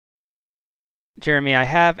Jeremy, I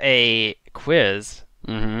have a quiz.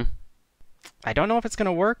 Mm-hmm. I don't know if it's going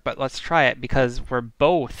to work, but let's try it because we're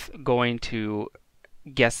both going to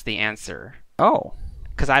guess the answer. Oh.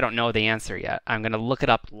 Because I don't know the answer yet. I'm going to look it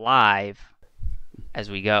up live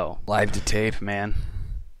as we go. Live to tape, man.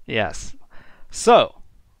 Yes. So,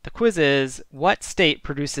 the quiz is, what state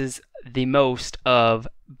produces the most of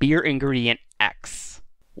beer ingredient X?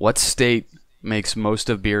 What state makes most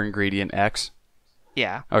of beer ingredient X?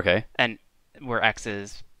 Yeah. Okay. And where X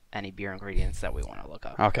is any beer ingredients that we want to look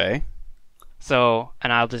up. Okay. So,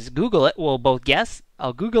 and I'll just Google it. We'll both guess.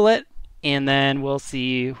 I'll Google it, and then we'll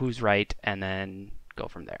see who's right, and then go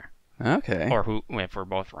from there. Okay. Or who, if we're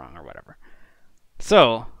both wrong or whatever.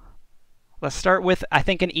 So, let's start with, I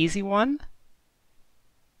think, an easy one.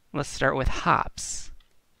 Let's start with hops.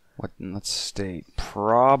 What state?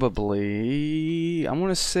 Probably, I'm going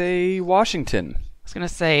to say Washington. I was going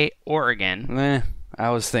to say Oregon.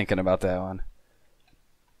 I was thinking about that one.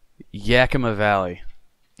 Yakima Valley.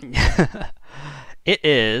 It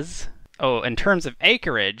is, in terms of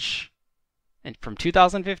acreage, and from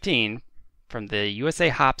 2015, from the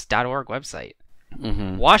usahops.org website,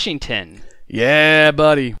 Washington. Yeah,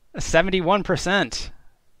 buddy. 71%.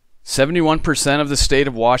 71% of the state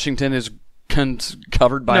of Washington is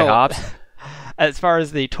covered by hops? As far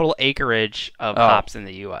as the total acreage of hops in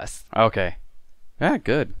the U.S. Okay. Yeah,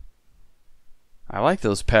 good. I like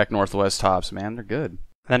those Pac Northwest hops, man. They're good.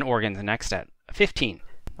 Then Oregon's next at 15.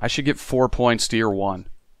 I should get 4 points to your 1.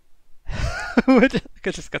 What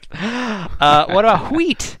about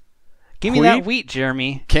wheat? Give me that wheat,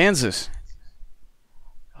 Jeremy. Kansas.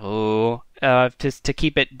 Oh, just to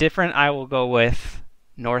keep it different, I will go with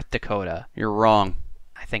North Dakota. You're wrong.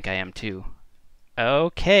 I think I am too.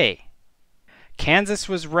 Okay. Kansas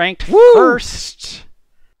was ranked Woo! first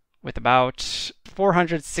with about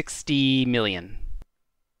 460 million.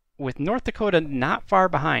 With North Dakota not far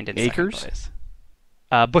behind in acres? second place.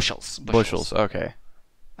 Bushels. Bushels, okay.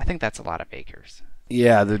 I think that's a lot of acres.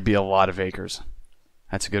 Yeah, there'd be a lot of acres.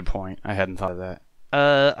 That's a good point. I hadn't thought of that.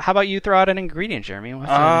 How about you throw out an ingredient, Jeremy?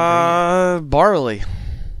 What's an ingredient? Barley.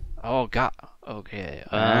 Oh, God. Okay.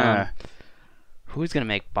 Who's going to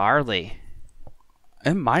make barley?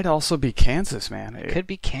 It might also be Kansas, man. It could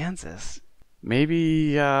be Kansas.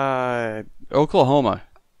 Maybe Oklahoma.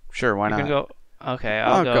 Sure, why not? Okay,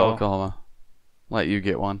 I'll go Oklahoma. Let you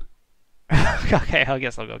get one. Okay, I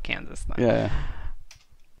guess I'll go Kansas then. Yeah.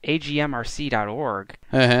 AGMRC.org.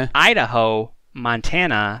 Uh-huh. Idaho,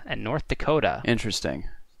 Montana, and North Dakota. Interesting.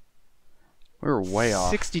 We were way off.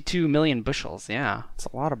 62 million bushels, yeah. It's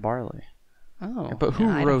a lot of barley. Oh. Yeah, but who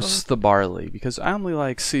roasts the barley? Because I only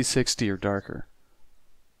like C60 or darker.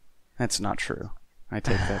 That's not true. I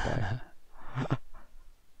take that back.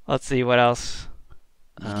 Let's see, what else?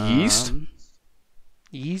 Yeast?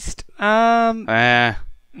 Yeast? No,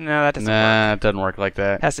 that doesn't work. Nah, it doesn't work like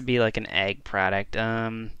that. It has to be like an egg product.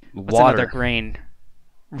 What's Water. another grain?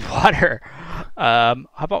 Water. How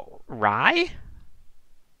about rye?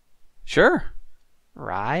 Sure.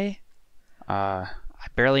 Rye? I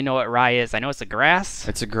barely know what rye is. I know it's a grass.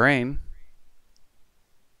 It's a grain.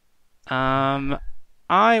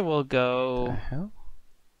 I will go... The hell?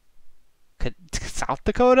 South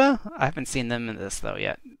Dakota? I haven't seen them in this, though,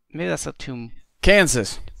 yet. Maybe that's a too...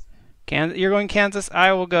 Kansas. You're going Kansas?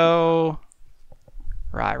 I will go...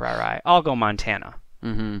 Rye. I'll go Montana.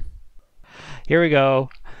 Mm-hmm. Here we go.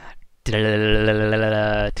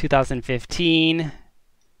 2015.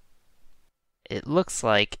 It looks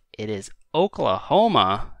like it is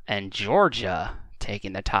Oklahoma and Georgia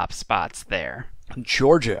taking the top spots there.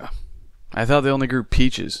 Georgia. I thought they only grew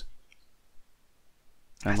peaches.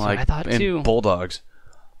 That's what I thought too. Bulldogs.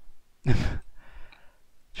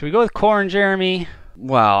 Should we go with corn, Jeremy?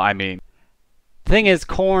 Well, I mean... The thing is,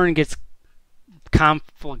 corn gets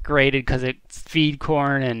conflagrated because it's feed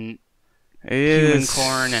corn and human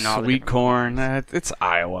corn and all sweet corn. It's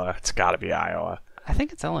Iowa. It's got to be Iowa. I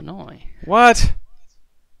think it's Illinois. What?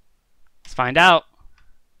 Let's find out.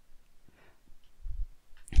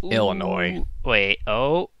 Illinois. Ooh, wait.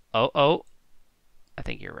 Oh. I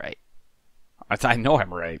think you're right. I know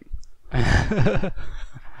I'm right.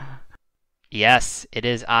 Yes, it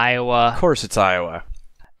is Iowa. Of course it's Iowa.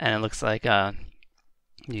 And it looks like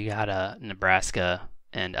you got Nebraska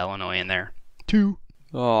and Illinois in there. 2.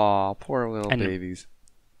 Oh, poor little babies.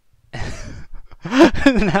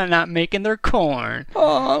 not making their corn.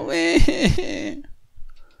 Oh,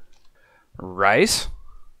 rice?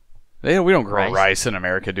 We don't grow rice in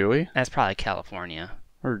America, do we? That's probably California.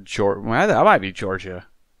 Or Georgia. Well, that might be Georgia.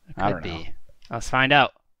 I don't know. Let's find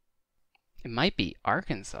out. It might be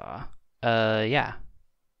Arkansas. Yeah.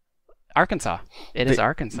 Arkansas. It is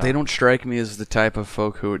Arkansas. They don't strike me as the type of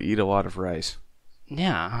folk who would eat a lot of rice.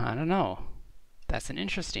 Yeah, I don't know. That's an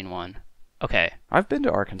interesting one. Okay. I've been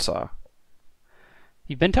to Arkansas.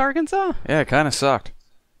 You've been to Arkansas? Yeah, it kind of sucked.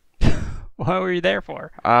 What were you there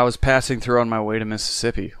for? I was passing through on my way to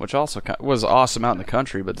Mississippi, which also was awesome out in the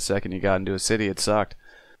country, but the second you got into a city, it sucked.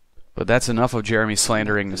 But that's enough of Jeremy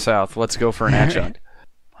slandering the South. Let's go for an adjunct.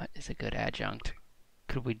 What is a good adjunct?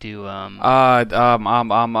 Could we do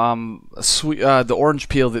sweet the orange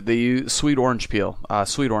peel that they use, sweet orange peel,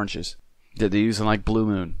 sweet oranges that they use in like Blue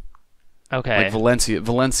Moon. Okay. Like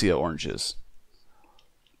Valencia oranges.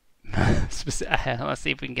 Let's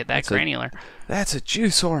see if we can get that granular. That's a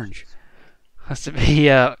juice orange. Has to be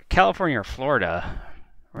California or Florida,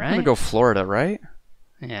 right? I'm gonna go Florida, right?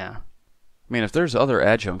 Yeah. I mean, if there's other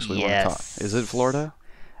adjuncts we want to talk, is it Florida?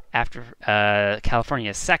 After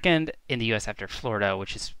California is second in the U.S. after Florida,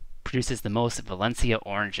 which produces the most Valencia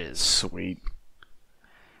oranges. Sweet.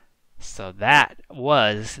 So that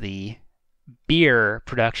was the beer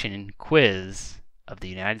production quiz of the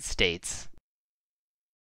United States.